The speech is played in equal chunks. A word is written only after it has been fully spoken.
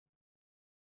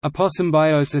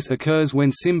Aposymbiosis occurs when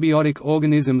symbiotic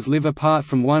organisms live apart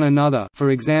from one another,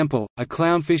 for example, a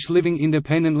clownfish living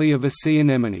independently of a sea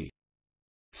anemone.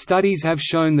 Studies have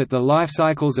shown that the life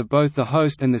cycles of both the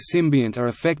host and the symbiont are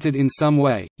affected in some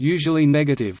way, usually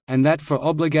negative, and that for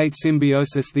obligate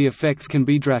symbiosis the effects can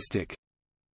be drastic.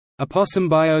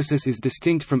 Aposymbiosis is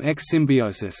distinct from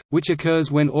ex-symbiosis, which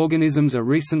occurs when organisms are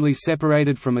recently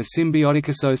separated from a symbiotic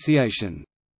association.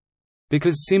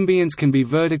 Because symbionts can be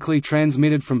vertically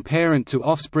transmitted from parent to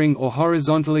offspring or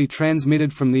horizontally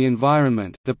transmitted from the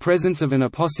environment, the presence of an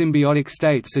aposymbiotic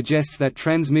state suggests that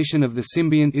transmission of the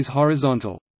symbiont is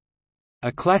horizontal.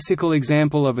 A classical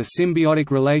example of a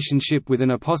symbiotic relationship with an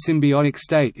aposymbiotic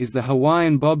state is the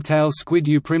Hawaiian bobtail squid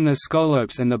Euprymna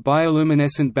scolops and the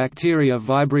bioluminescent bacteria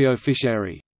Vibrio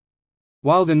fischeri.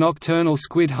 While the nocturnal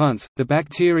squid hunts, the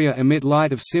bacteria emit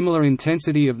light of similar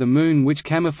intensity of the moon which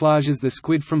camouflages the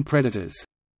squid from predators.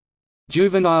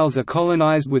 Juveniles are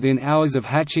colonized within hours of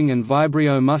hatching and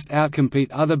Vibrio must outcompete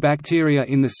other bacteria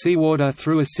in the seawater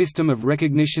through a system of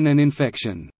recognition and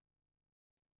infection.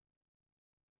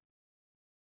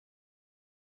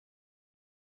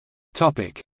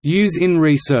 Use in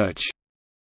research.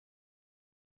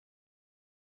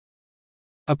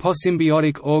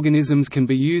 Aposymbiotic organisms can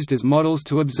be used as models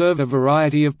to observe a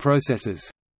variety of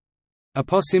processes.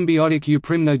 Aposymbiotic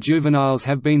Euprymna juveniles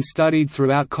have been studied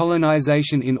throughout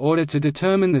colonization in order to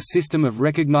determine the system of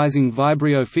recognizing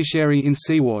Vibrio fischeri in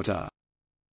seawater.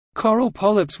 Coral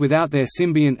polyps without their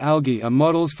symbiont algae are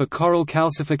models for coral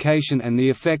calcification and the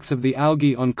effects of the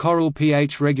algae on coral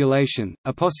pH regulation.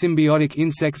 Aposymbiotic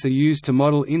insects are used to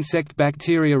model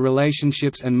insect-bacteria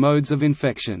relationships and modes of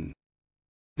infection.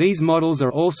 These models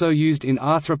are also used in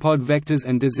arthropod vectors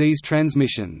and disease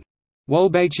transmission.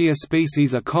 Wolbachia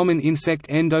species are common insect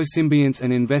endosymbionts,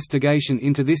 and investigation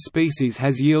into this species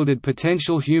has yielded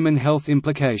potential human health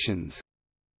implications.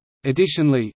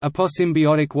 Additionally,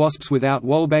 aposymbiotic wasps without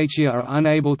Wolbachia are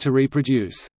unable to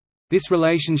reproduce. This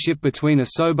relationship between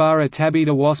Asobara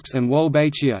tabida wasps and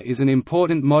Wolbachia is an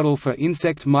important model for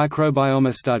insect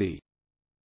microbiome study.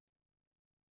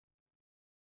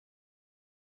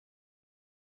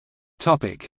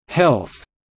 Health.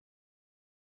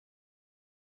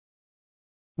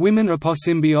 Women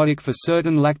aposymbiotic for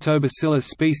certain Lactobacillus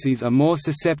species are more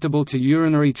susceptible to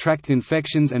urinary tract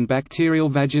infections and bacterial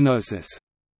vaginosis.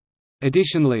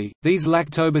 Additionally, these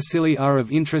lactobacilli are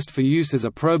of interest for use as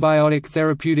a probiotic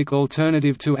therapeutic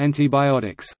alternative to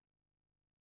antibiotics.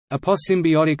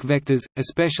 Aposymbiotic vectors,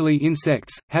 especially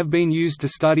insects, have been used to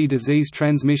study disease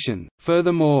transmission.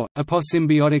 Furthermore,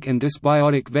 aposymbiotic and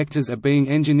dysbiotic vectors are being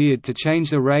engineered to change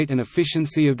the rate and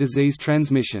efficiency of disease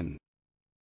transmission.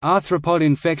 Arthropod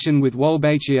infection with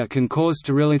Wolbachia can cause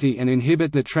sterility and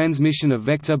inhibit the transmission of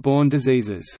vector-borne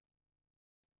diseases.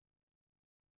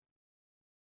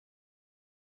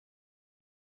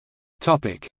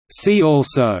 See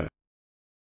also: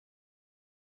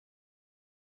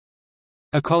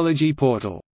 Ecology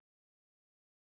portal.